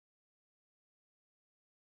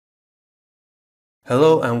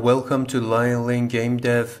Hello and welcome to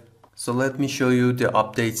gamedev. So let me show you the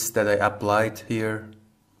updates that I applied here.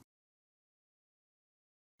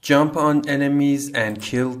 Jump on enemies and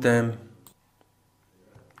kill them.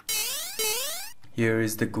 Here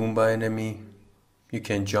is the Goomba enemy. You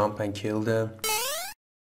can jump and kill them.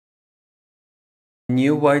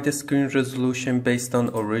 New widescreen resolution based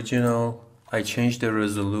on original. I changed the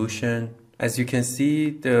resolution. As you can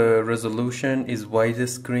see, the resolution is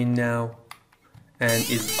widescreen now. And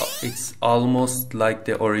it's almost like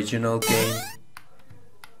the original game.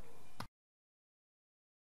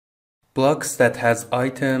 Blocks that has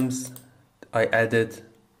items I added,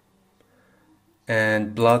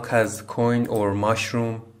 and block has coin or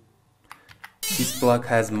mushroom. This block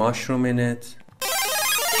has mushroom in it.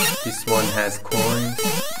 This one has coin.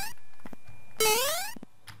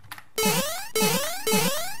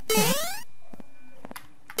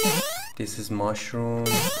 This is mushroom,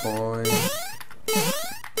 coin.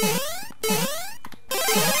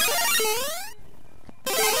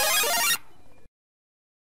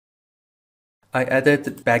 I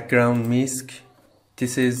added background mist.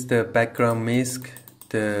 This is the background mist,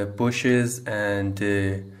 the bushes and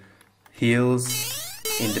the hills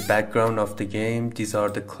in the background of the game. These are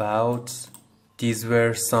the clouds. These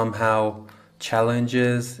were somehow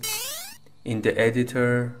challenges in the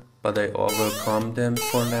editor, but I overcome them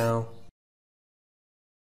for now.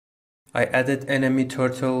 I added enemy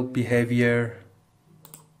turtle behavior.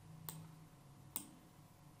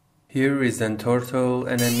 Here is a turtle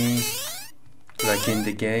enemy, like in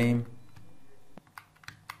the game.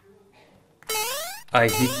 I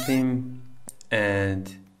hit him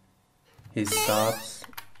and he stops.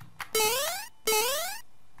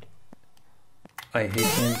 I hit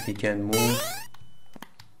him, he can move.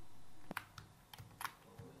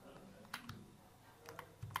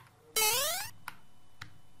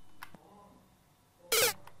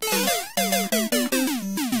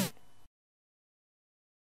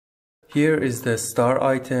 Here is the star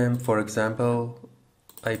item. For example,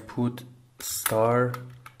 I put star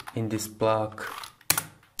in this block.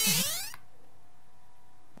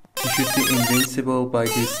 You should be invincible by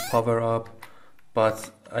this power up,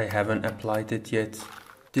 but I haven't applied it yet.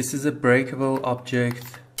 This is a breakable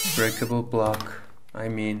object, breakable block, I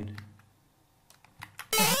mean.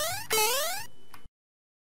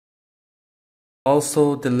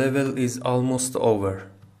 Also, the level is almost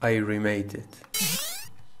over. I remade it.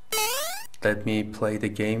 Let me play the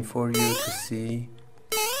game for you to see.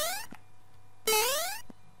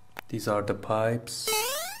 These are the pipes.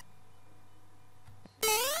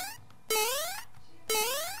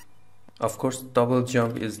 Of course, double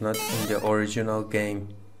jump is not in the original game,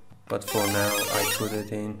 but for now I put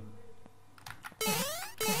it in.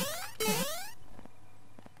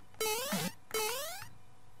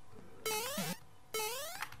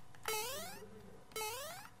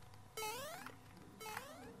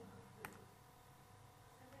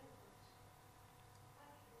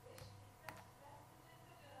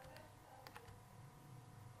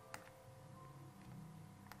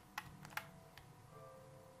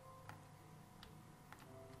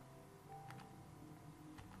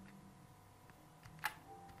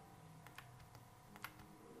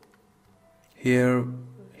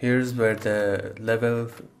 Here's where the level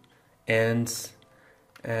ends,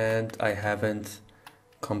 and I haven't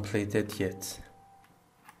completed yet.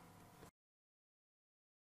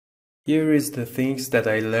 Here is the things that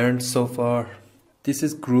I learned so far. This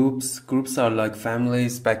is groups. Groups are like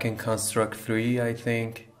families back in Construct 3, I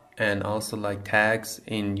think, and also like tags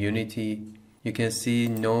in Unity. You can see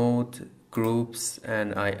node, groups,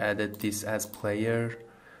 and I added this as player.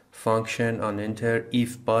 Function on enter.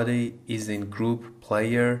 If body is in group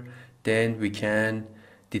player, then we can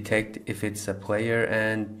detect if it's a player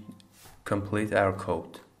and complete our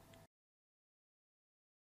code.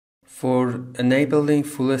 For enabling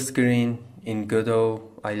full screen in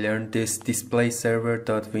Godot, I learned this display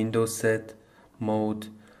server.window set mode,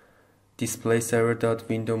 display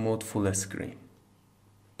server.window mode full screen.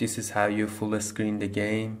 This is how you full screen the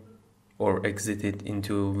game or exit it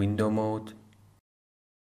into window mode.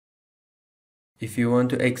 If you want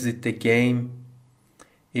to exit the game,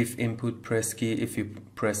 if input press key, if you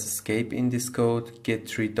press escape in this code,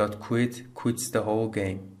 get3.quit quits the whole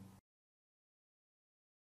game.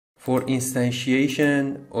 For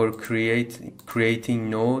instantiation or creating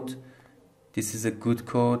node, this is a good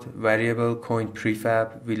code. Variable coin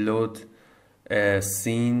prefab, we load a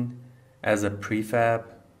scene as a prefab.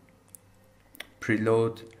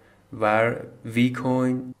 Preload var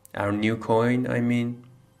vcoin, our new coin I mean.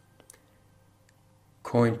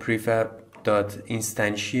 Coin prefab dot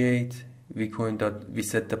instantiate we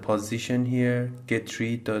set the position here,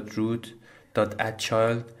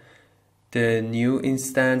 get_tree.root.addChild. The new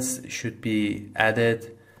instance should be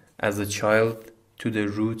added as a child to the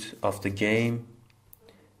root of the game,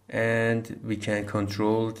 and we can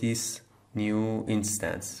control this new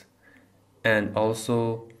instance. And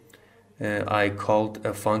also I called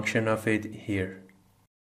a function of it here.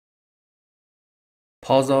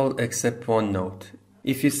 Pause all except one node.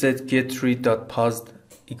 If you set get_tree.paused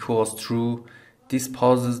equals true, this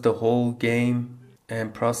pauses the whole game,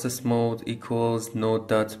 and process mode equals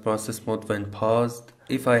node.processMode when paused.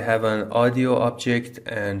 If I have an audio object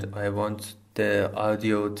and I want the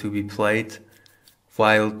audio to be played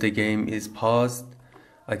while the game is paused,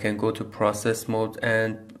 I can go to process mode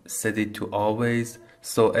and set it to always,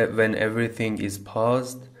 so when everything is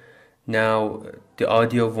paused, now the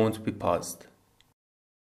audio won't be paused.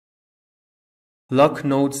 Lock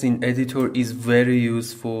nodes in editor is very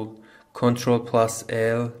useful.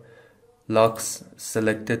 Ctrl+L locks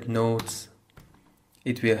selected nodes.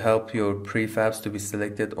 It will help your prefabs to be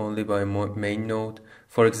selected only by main node.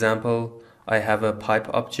 For example, I have a pipe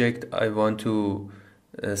object, I want to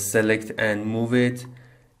select and move it,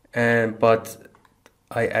 but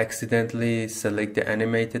I accidentally select the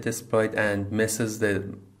animated sprite and messes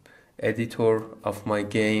the editor of my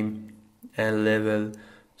game and level.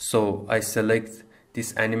 So I select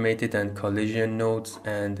this animated and collision nodes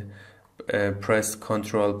and press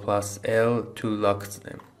Ctrl+L to lock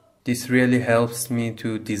them. This really helps me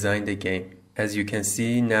to design the game. As you can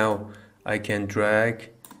see, now I can drag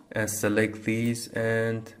and select these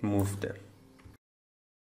and move them.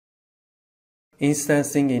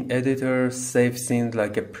 Instancing in editor, save scenes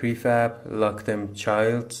like a prefab, lock them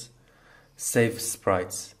childs, save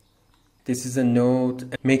sprites. This is a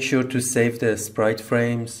node. Make sure to save the sprite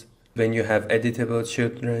frames. When you have editable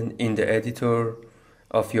children in the editor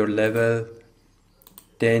of your level,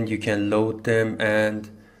 then you can load them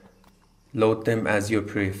and load them as your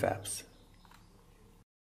prefabs.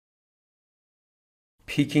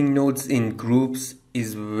 Picking nodes in groups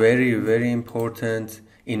is very important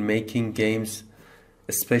in making games,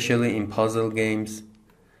 especially in puzzle games.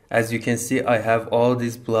 As you can see, I have all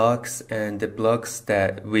these blocks, and the blocks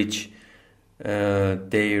which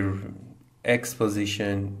their X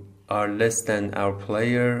position are less than our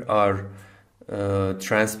player are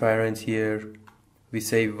transparent here. We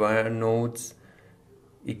say var nodes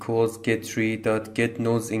equals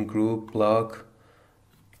get_tree.getNodesInGroup block.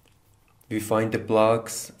 We find the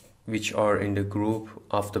blocks which are in the group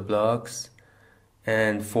of the blocks,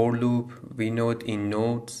 and for loop we note in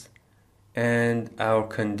nodes and our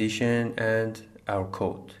condition and our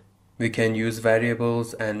code. We can use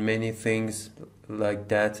variables and many things like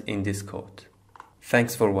that in this code.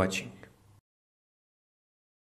 Thanks for watching.